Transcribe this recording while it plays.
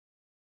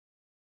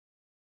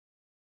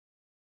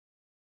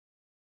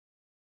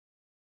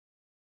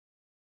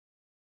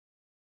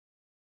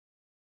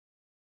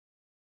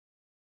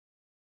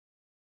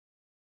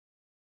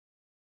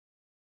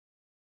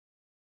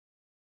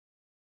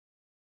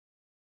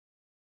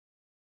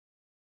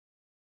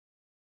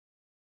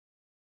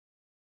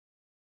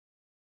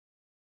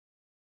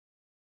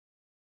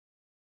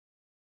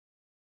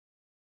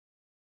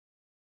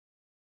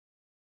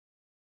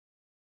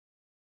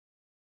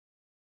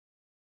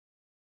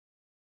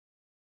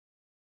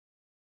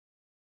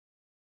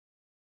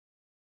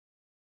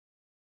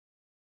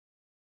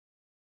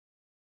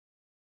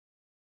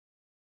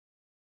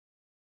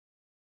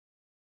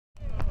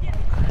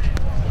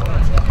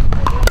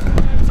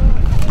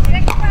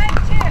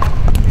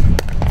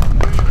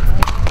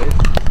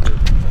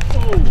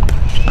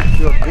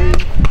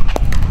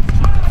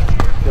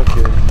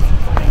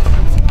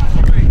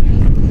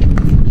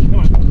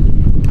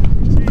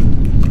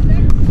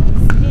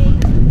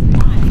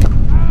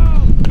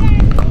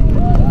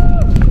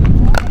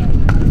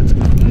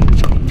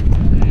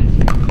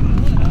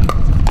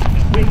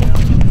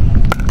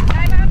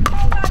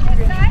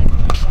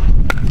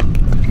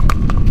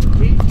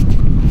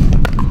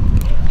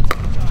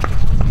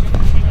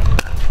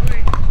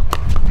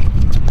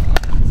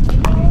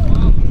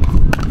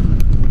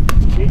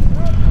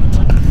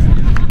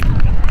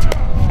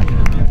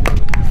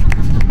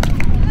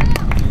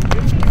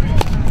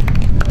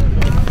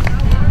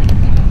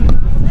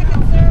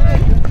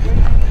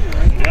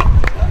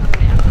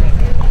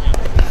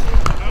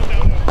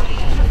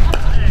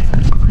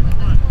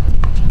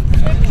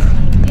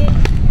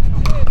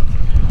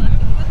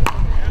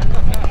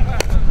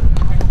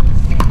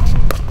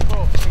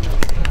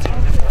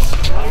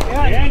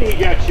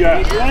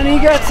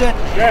gets it.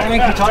 I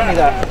think you taught me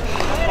that.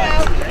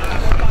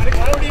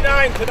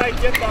 649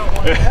 tonight, get that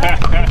one.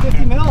 Yeah,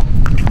 50 mil.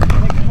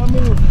 Make one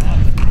move.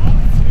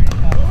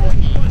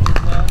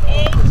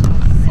 8,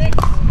 6,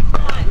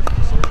 1.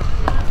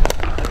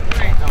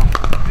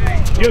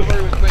 You.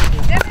 7,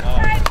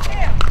 5, 2.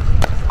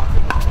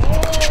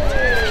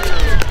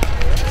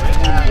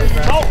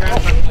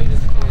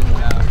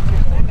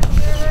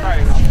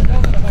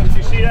 Did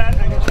you see that?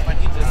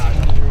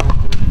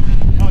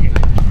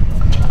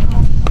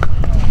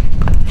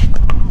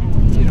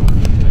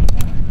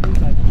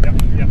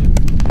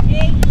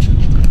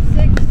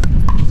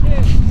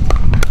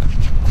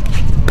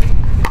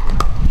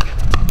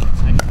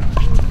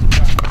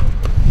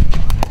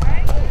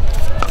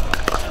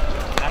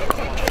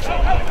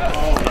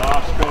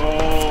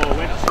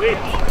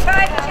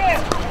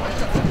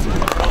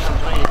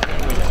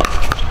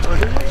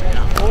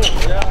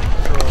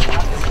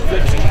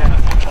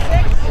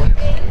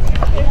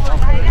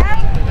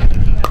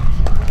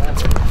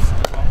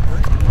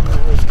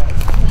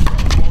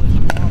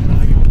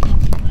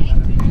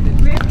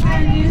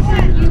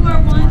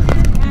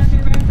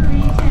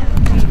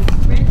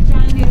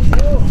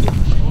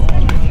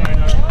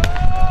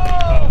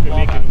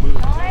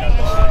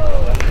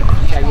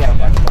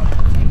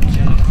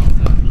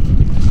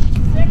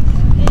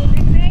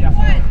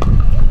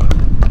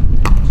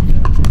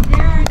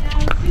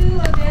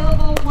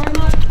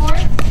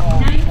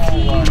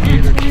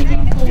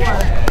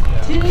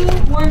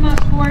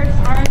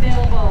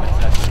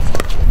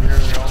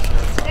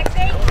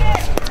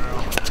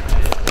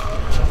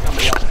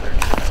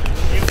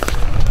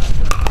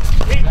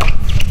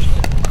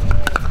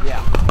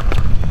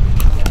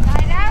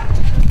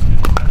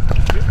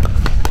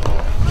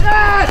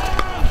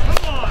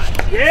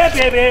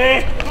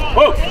 Baby!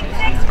 Whoa! 8, 6,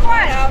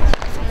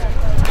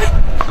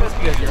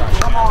 1.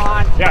 Come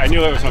on! Yeah, I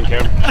knew that was on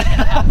camera.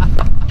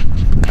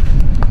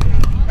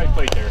 Nice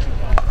play, Terry.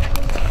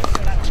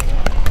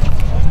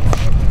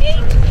 8,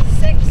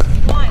 6,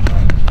 1.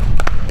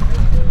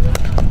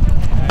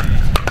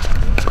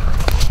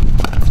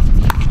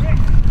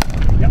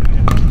 Yep.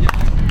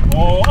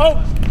 Oh! Oh!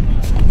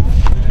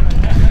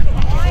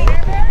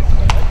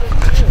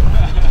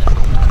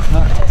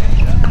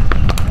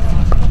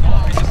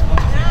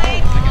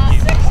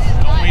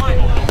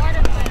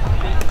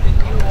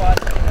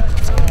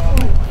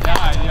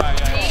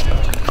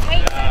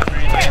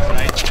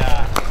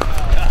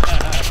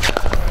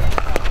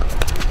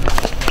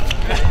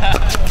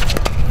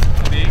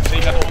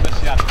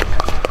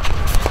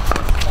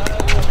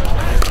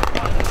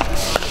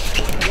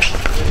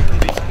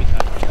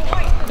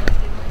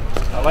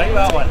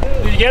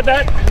 Did you get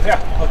that? Yeah.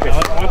 Okay. I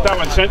want that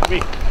one sent to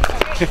me.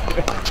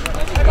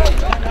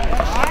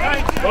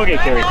 Okay,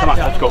 Terry, come on,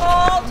 let's go.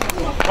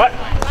 What?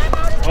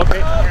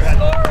 Okay.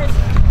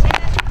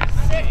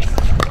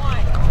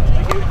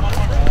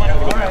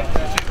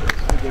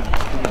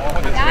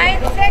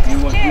 9, 6, 2.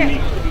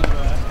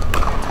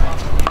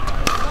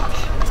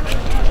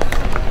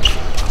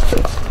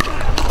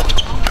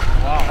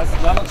 Wow,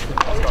 that looks good.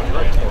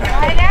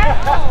 Right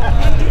out.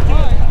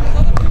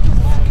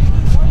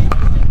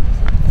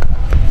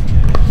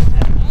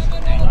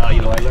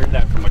 You know, I learned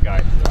that from a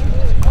guy,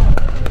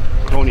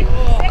 Tony.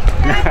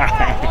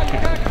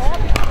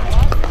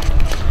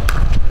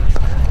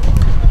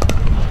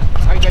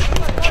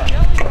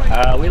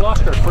 We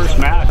lost our first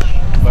match,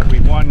 but we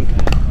won.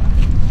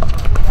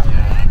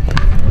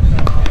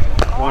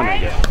 I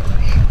guess.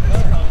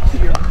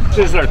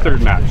 This is our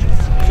third match.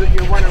 So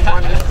you're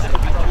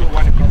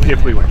 1-1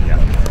 if we win, yeah.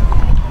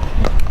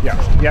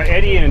 Yeah,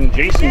 Eddie and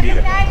Jason beat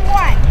it. 9,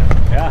 1.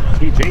 Yeah,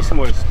 Jason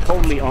was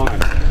totally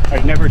on.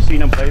 I've never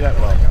seen him play that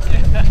well.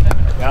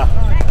 Yeah,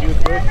 he was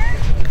good.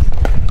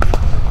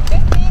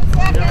 15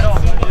 seconds.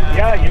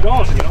 Yeah, you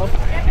don't, you know.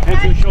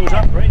 Depends who shows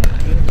up, right?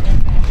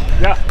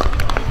 Yeah.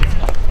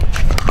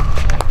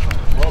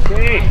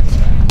 Okay.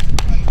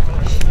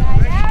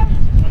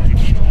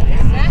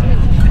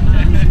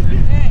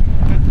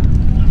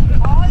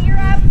 All you're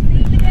up,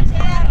 leave it at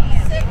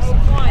 10, 6,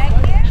 1.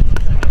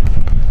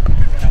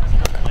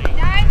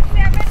 9,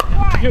 7,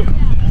 1. You.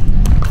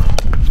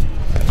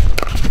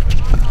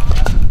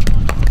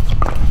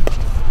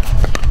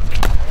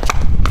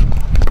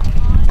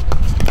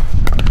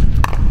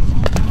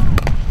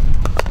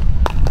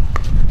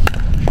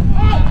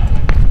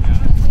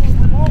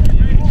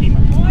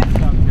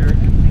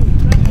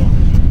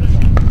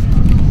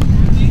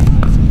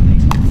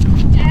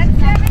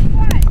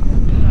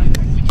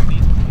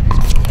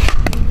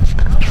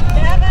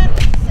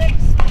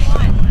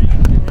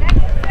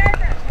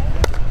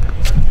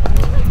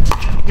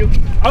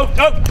 Out,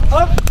 out,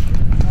 up!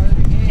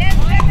 10,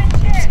 7,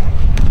 2.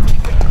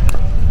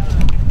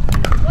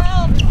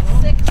 12,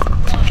 6,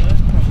 1.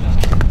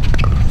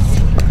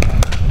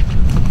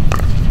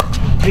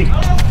 Hey.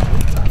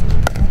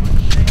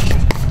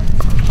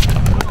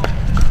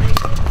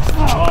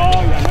 Oh,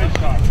 yeah, nice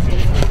shot.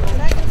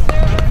 Second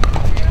server.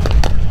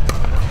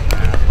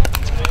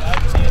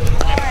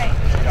 All right.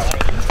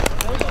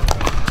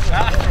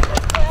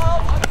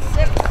 12,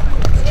 6,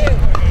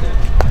 2.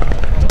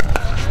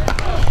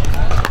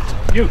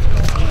 You.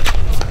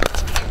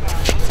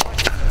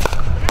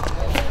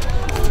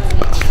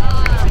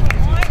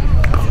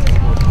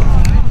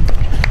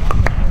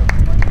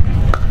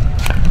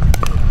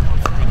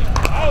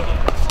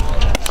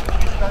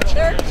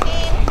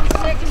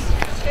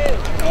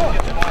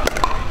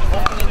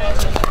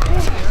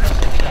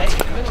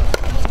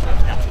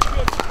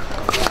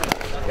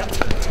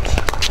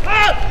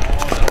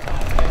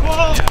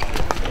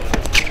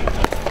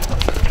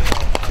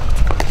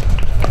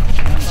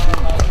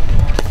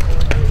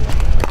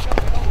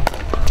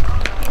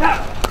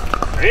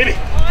 Priebe.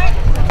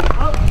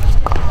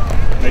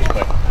 Nice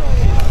play.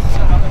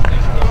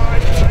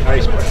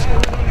 Nice play.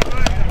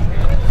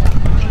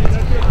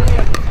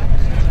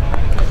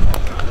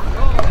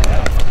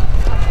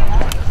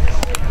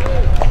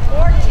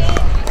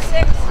 14-6-2.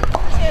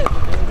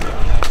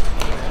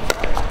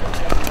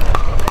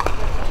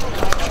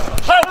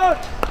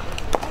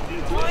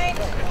 Point.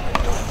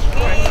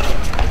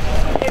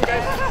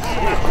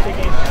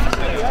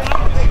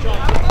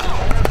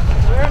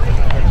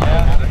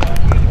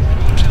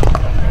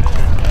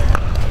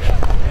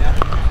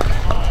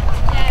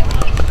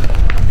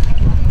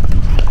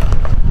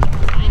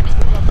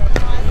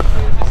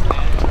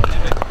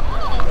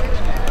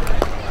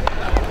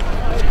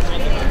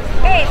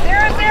 Hey,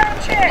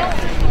 0-0 check.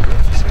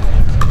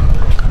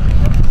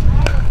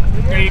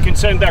 You can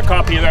send that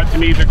copy of that to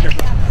me, Victor.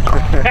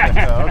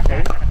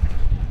 Okay.